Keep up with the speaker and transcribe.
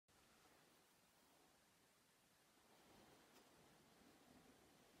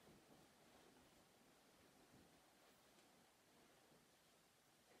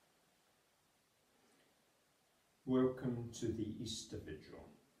Welcome to the Easter Vigil,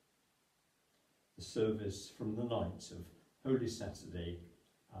 the service from the night of Holy Saturday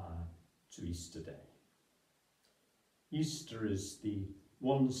to Easter Day. Easter is the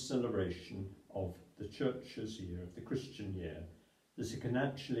one celebration of the Church's year, of the Christian year, that it can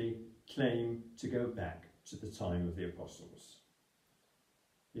actually claim to go back to the time of the Apostles.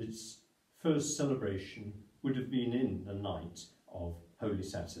 Its first celebration would have been in the night of Holy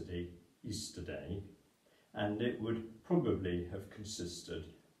Saturday, Easter Day, and it would probably have consisted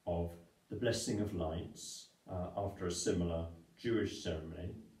of the blessing of lights after a similar Jewish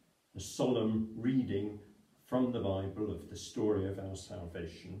ceremony, a solemn reading from the Bible of the story of our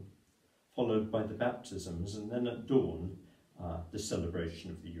salvation, followed by the baptisms, and then at dawn the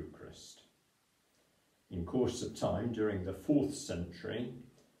celebration of the Eucharist. In course of time, during the 4th century,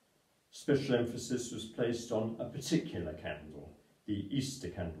 special emphasis was placed on a particular candle, the Easter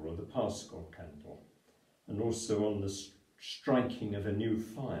candle or the Paschal candle, and also on the striking of a new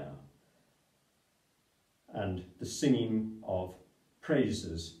fire and the singing of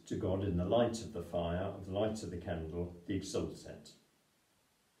praises to God in the light of the fire, of the light of the candle, the Exultet.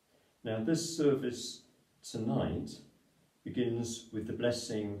 Now this service tonight begins with the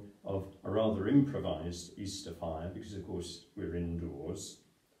blessing of a rather improvised Easter fire, because of course we're indoors,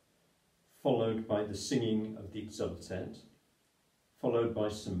 followed by the singing of the Exultet, followed by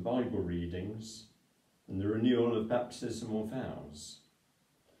some Bible readings, and the renewal of baptismal vows.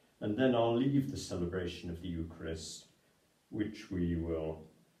 And then I'll leave the celebration of the Eucharist, which we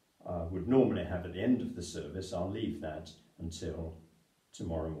would normally have at the end of the service. I'll leave that until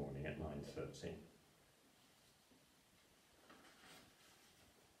tomorrow morning at 9:30.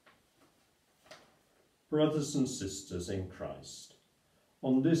 Brothers and sisters in Christ,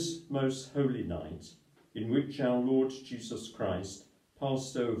 on this most holy night, in which our Lord Jesus Christ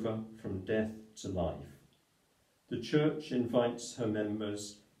passed over from death to life, the Church invites her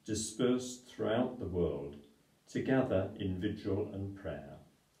members dispersed throughout the world to gather in vigil and prayer.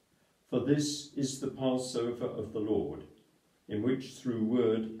 For this is the Passover of the Lord, in which through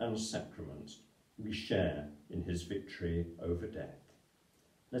word and sacrament we share in his victory over death.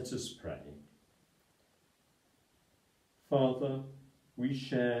 Let us pray. Father, we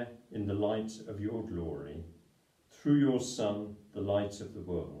share in the light of your glory, through your Son, the light of the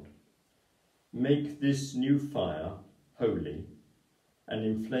world. Make this new fire holy and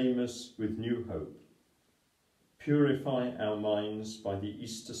inflame us with new hope. Purify our minds by the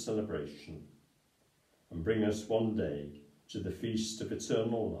Easter celebration and bring us one day to the feast of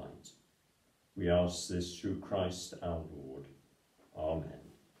eternal light. We ask this through Christ our Lord. Amen.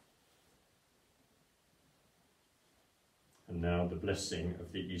 And now the blessing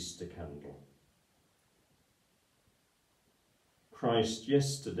of the Easter candle. Christ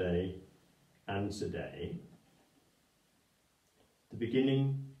yesterday and today, the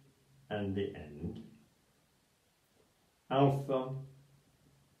beginning and the end, Alpha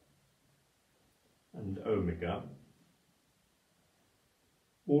and Omega.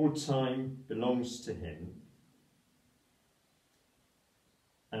 All time belongs to him,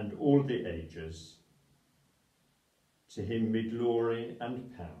 and all the ages. To him be glory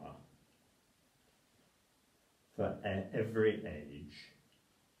and power for every age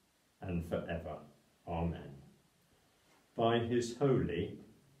and forever. Amen. By his holy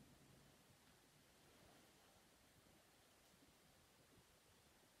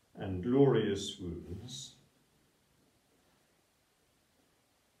and glorious wounds,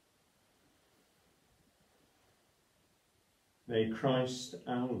 may Christ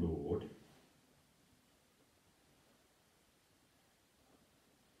our Lord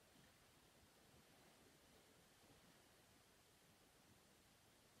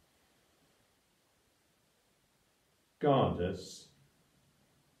guard us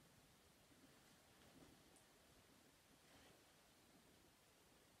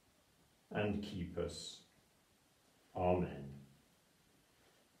and keep us. Amen.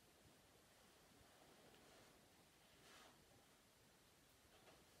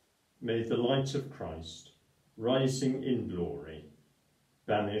 May the light of Christ, rising in glory,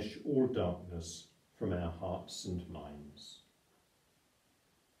 banish all darkness from our hearts and minds.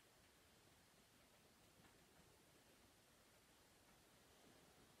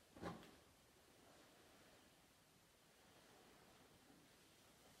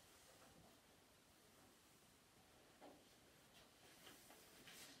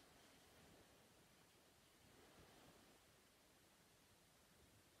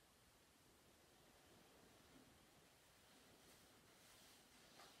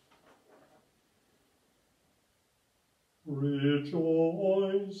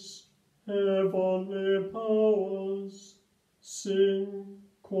 Rejoice heavenly powers, sing,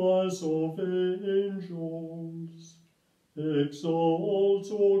 choirs of angels, exalt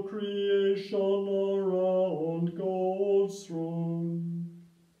all creation around God's throne.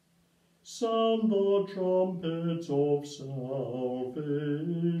 Sound the trumpet of salvation.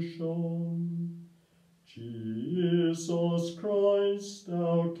 Jesus Christ,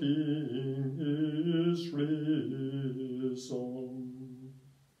 our King, is risen.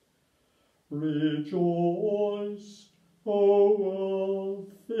 Rejoice, O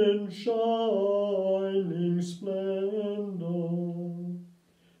earth, in shining splendor.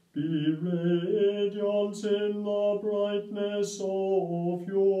 Be radiant in the brightness of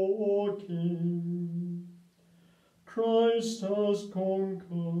your King. Christ has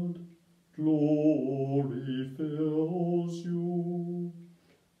conquered, glory fills you.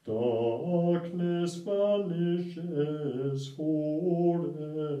 Darkness vanishes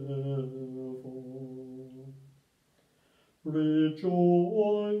forever.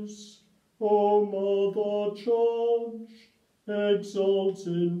 Rejoice, O Mother Church, exult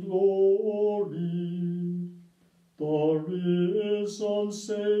in glory. The risen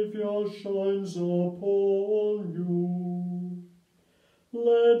Saviour shines upon you.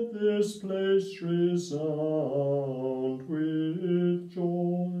 Let this place resound with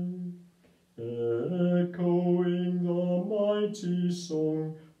joy, echoing the mighty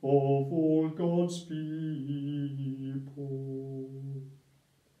song of all God's people.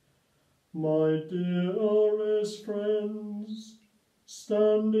 My dearest friends,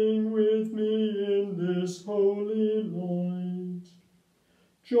 standing with me in this holy light,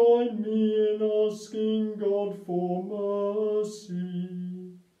 join me in asking God for mercy,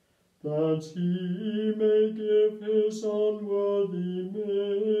 that he may give his unworthy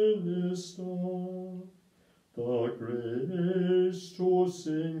minister the grace to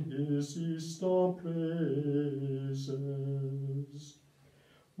sing his Easter praises.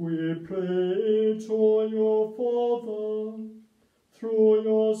 We pray to your Father, through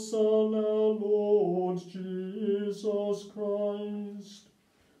your Son, our Lord Jesus Christ,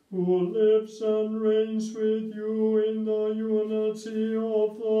 who lives and reigns with you in the unity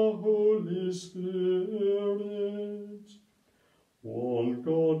of the Holy Spirit, one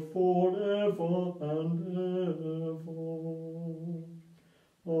God forever and ever.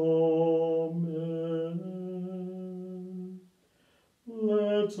 Amen.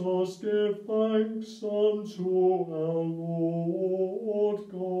 Let us give thanks unto our Lord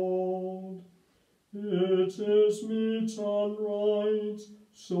God. It is meet and right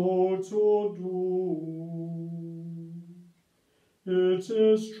so to do. It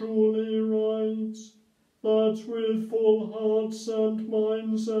is truly right that with full hearts and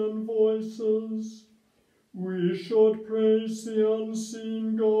minds and voices we should praise the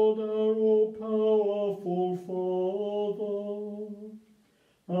unseen God, our all-powerful Father,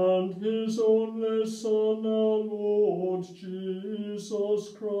 and his only Son, our Lord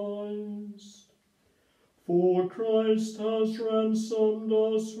Jesus Christ. For Christ has ransomed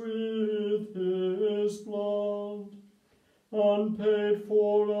us with his blood, and paid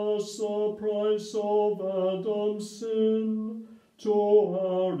for us the price of Adam's sin to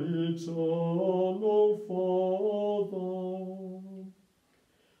our eternal Father.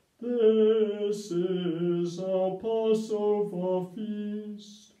 This is our Passover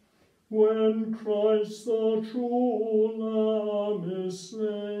feast, when Christ the true Lamb is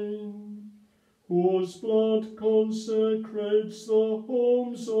slain, whose blood consecrates the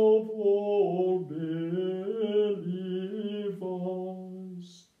homes of all believers.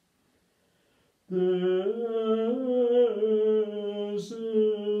 This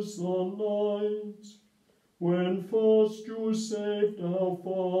is the night when first you saved our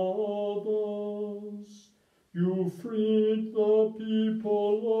fathers. You freed the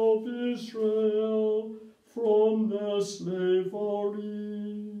people of Israel from their slavery,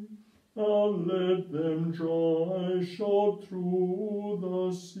 and led them dry shod through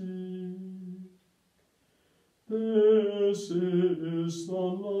the sea. This is the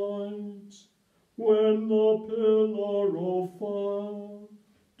night when the pillar of fire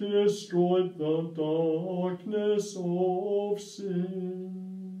destroyed the darkness of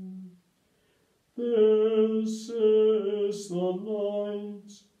sin. This is the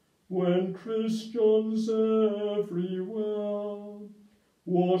night when Christians everywhere,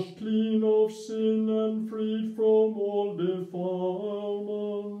 washed clean of sin and freed from all defilement,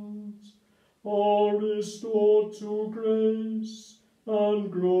 are restored to grace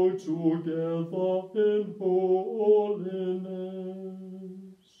and grow together in holiness.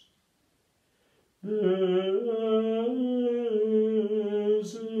 This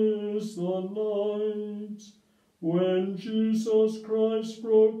is is the night when Jesus Christ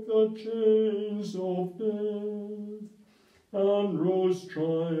broke the chains of death and rose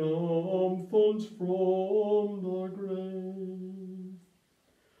triumphant from the grave.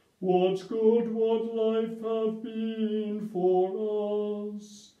 What good would life have been for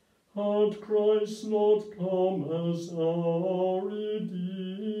us had Christ not come as our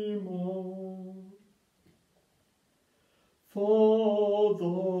Redeemer? Father,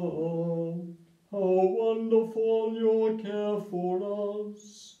 how wonderful your care for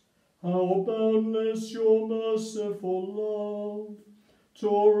us, how boundless your merciful love. To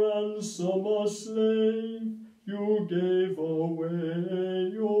ransom a slave, you gave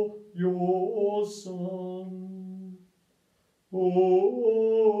away your Son.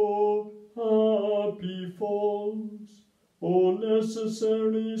 Oh, happy fault, oh,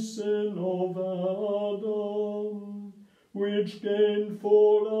 necessary sin of Adam, which gained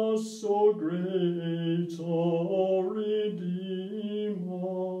for us so great a Redeemer.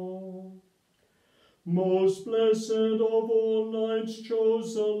 Most blessed of all nights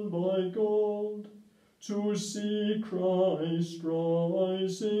chosen by God, to see Christ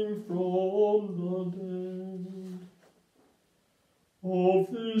rising from the dead.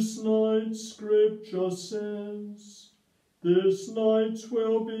 Of this night Scripture says, this night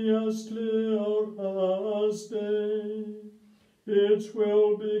will be as clear as day. It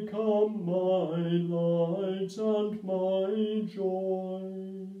will become my light and my joy.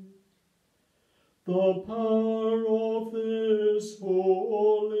 The power of this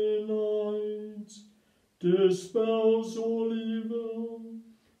holy night dispels all evil,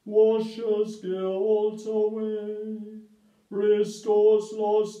 washes guilt away, restores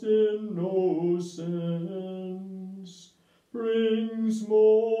lost innocence, brings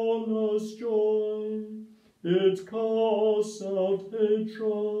mourners joy. It casts out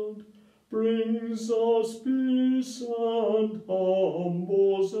hatred, brings us peace, and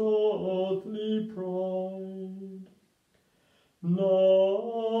humbles earthly pride. Night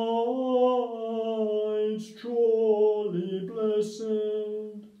truly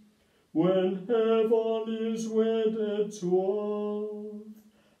blessed, when heaven is wedded to earth,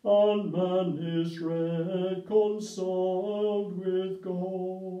 and man is reconciled with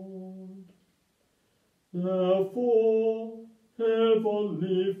God. Therefore,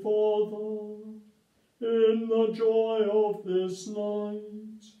 Heavenly Father, in the joy of this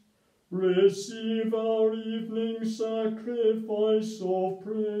night, receive our evening sacrifice of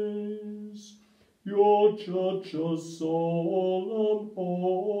praise, your church's solemn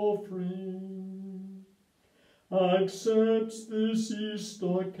offering. Accept this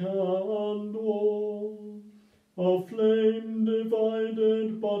Easter candle, a flame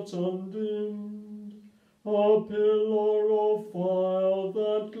divided but undimmed, a pillar of fire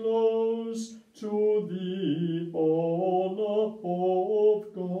that glows to the honor of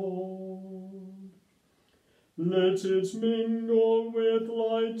God. Let it mingle with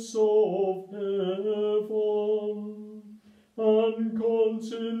lights of heaven and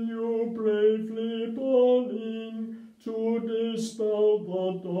continue bravely burning to dispel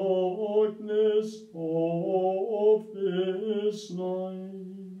the darkness of this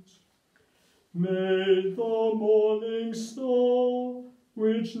night. May the morning star,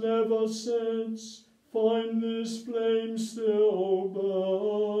 which never sets, find this flame still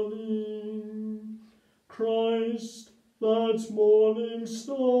burning. Christ, that morning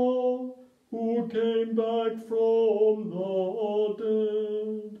star, who came back from the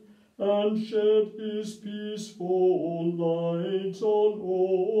dead and shed his peaceful light on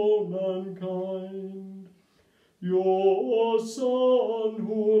all mankind. Your Son,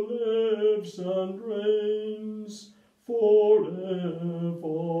 who lives and reigns forever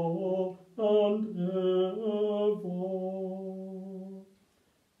and ever.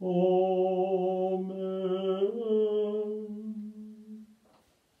 Amen.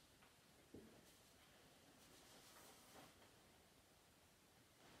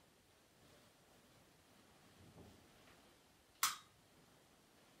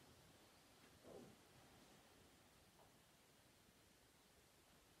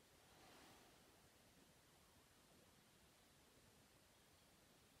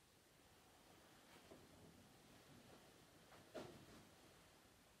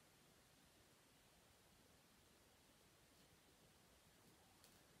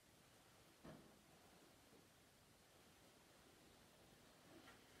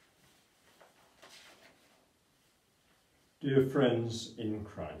 Dear friends in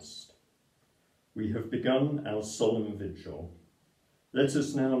Christ, we have begun our solemn vigil. Let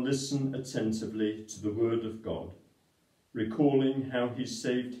us now listen attentively to the word of God, recalling how he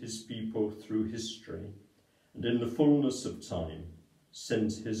saved his people through history, and in the fullness of time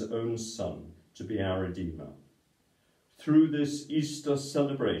sent his own Son to be our Redeemer. Through this Easter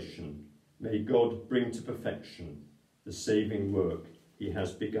celebration, may God bring to perfection the saving work he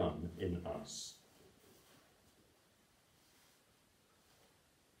has begun in us.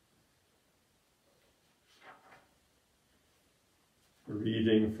 A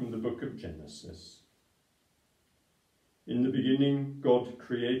reading from the book of Genesis. In the beginning, God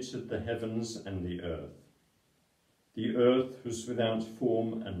created the heavens and the earth. The earth was without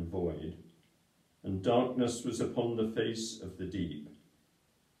form and void, and darkness was upon the face of the deep.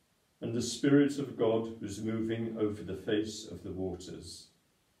 And the Spirit of God was moving over the face of the waters.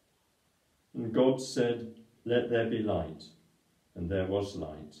 And God said, "Let there be light," and there was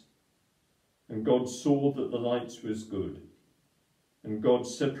light. And God saw that the light was good, and God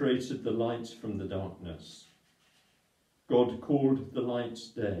separated the light from the darkness. God called the light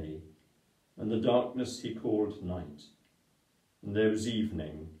day, and the darkness he called night. And there was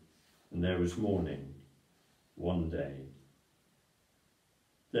evening, and there was morning, one day.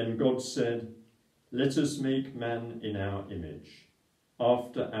 Then God said, "Let us make man in our image,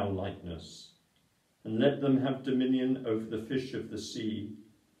 after our likeness, and let them have dominion over the fish of the sea,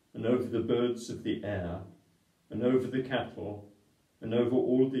 and over the birds of the air, and over the cattle, and over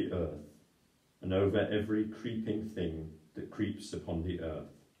all the earth, and over every creeping thing that creeps upon the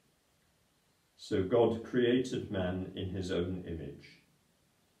earth." So God created man in his own image.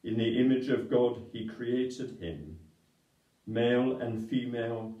 In the image of God he created him. Male and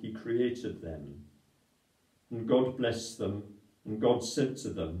female he created them. And God blessed them, and God said to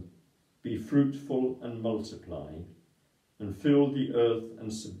them, "Be fruitful and multiply, and fill the earth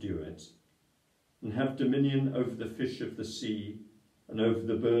and subdue it, and have dominion over the fish of the sea, and over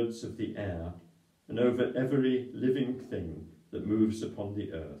the birds of the air, and over every living thing that moves upon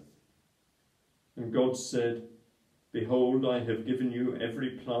the earth." And God said, "Behold, I have given you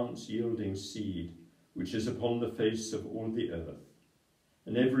every plant yielding seed, which is upon the face of all the earth,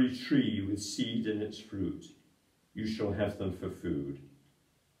 and every tree with seed in its fruit. You shall have them for food.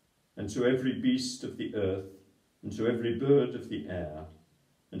 And to every beast of the earth, and to every bird of the air,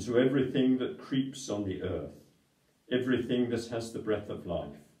 and to everything that creeps on the earth, everything that has the breath of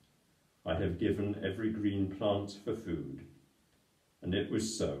life, I have given every green plant for food." And it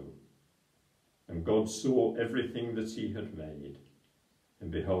was so. And God saw everything that he had made,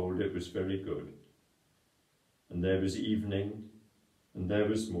 and behold, it was very good. And there was evening, and there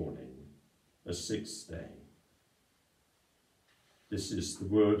was morning, a sixth day. This is the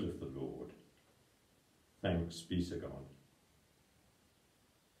word of the Lord. Thanks be to God.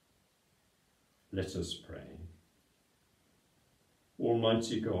 Let us pray.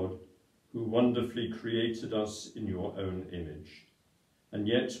 Almighty God, who wonderfully created us in your own image, and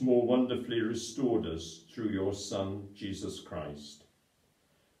yet more wonderfully restored us through your Son, Jesus Christ,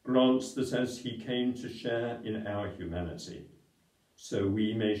 grant that as he came to share in our humanity, so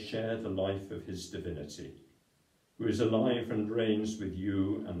we may share the life of his divinity, who is alive and reigns with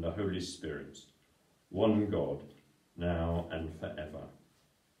you and the Holy Spirit, one God, now and forever.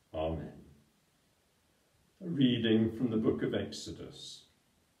 Amen. A reading from the book of Exodus.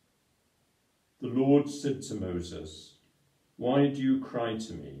 The Lord said to Moses, "Why do you cry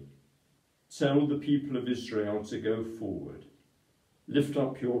to me? Tell the people of Israel to go forward. Lift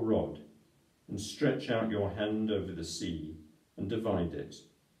up your rod and stretch out your hand over the sea and divide it,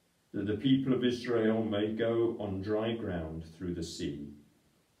 that the people of Israel may go on dry ground through the sea.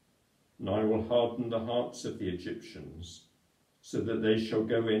 And I will harden the hearts of the Egyptians, so that they shall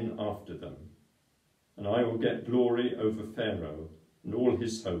go in after them. And I will get glory over Pharaoh and all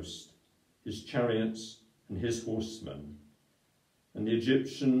his host, his chariots and his horsemen. And the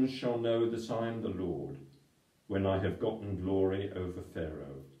Egyptians shall know that I am the Lord, when I have gotten glory over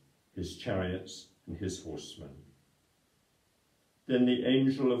Pharaoh, his chariots and his horsemen." Then the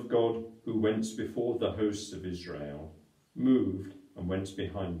angel of God, who went before the host of Israel, moved and went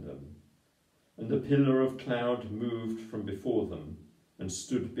behind them. And the pillar of cloud moved from before them and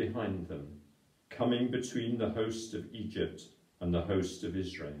stood behind them, coming between the host of Egypt and the host of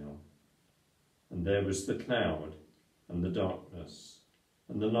Israel. And there was the cloud and the darkness,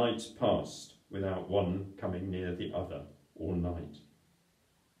 and the night passed without one coming near the other all night.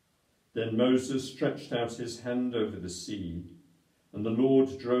 Then Moses stretched out his hand over the sea, and the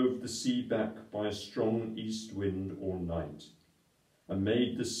Lord drove the sea back by a strong east wind all night, and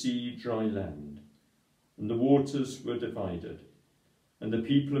made the sea dry land, and the waters were divided, and the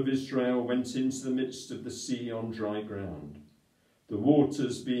people of Israel went into the midst of the sea on dry ground, the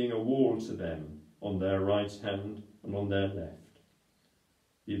waters being a wall to them on their right hand and on their left.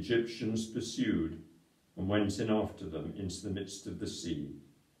 The Egyptians pursued and went in after them into the midst of the sea,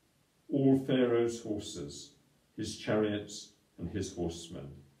 all Pharaoh's horses, his chariots and his horsemen.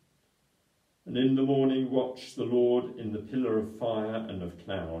 And in the morning watch the Lord in the pillar of fire and of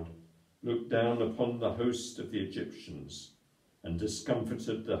cloud looked down upon the host of the Egyptians and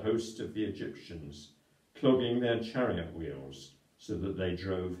discomfited the host of the Egyptians, clogging their chariot wheels so that they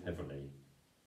drove heavily.